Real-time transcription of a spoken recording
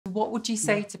What would you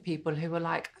say to people who are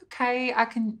like, okay,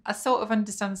 I sort of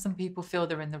understand some people feel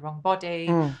they're in the wrong body.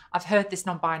 I've heard this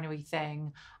non-binary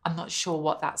thing. I'm not sure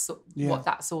what that's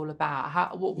all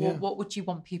about. What would you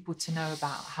want people to know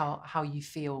about how you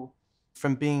feel?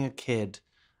 From being a kid,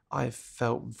 I've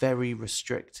felt very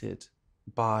restricted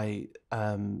by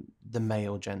the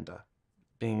male gender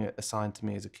being assigned to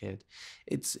me as a kid.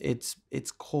 It's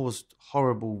caused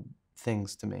horrible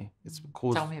things to me. It's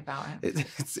caused. Tell me about it.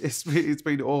 It's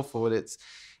been awful, and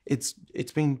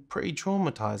it's been pretty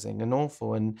traumatizing and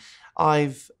awful. And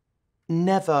I've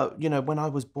never, when I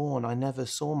was born, I never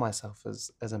saw myself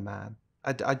as a man.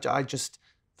 I just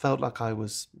felt like I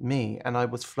was me, and I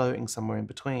was floating somewhere in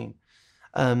between.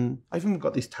 I've even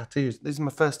got these tattoos. These are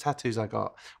my first tattoos I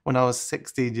got when I was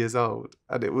 16 years old,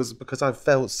 and it was because I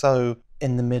felt so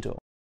in the middle.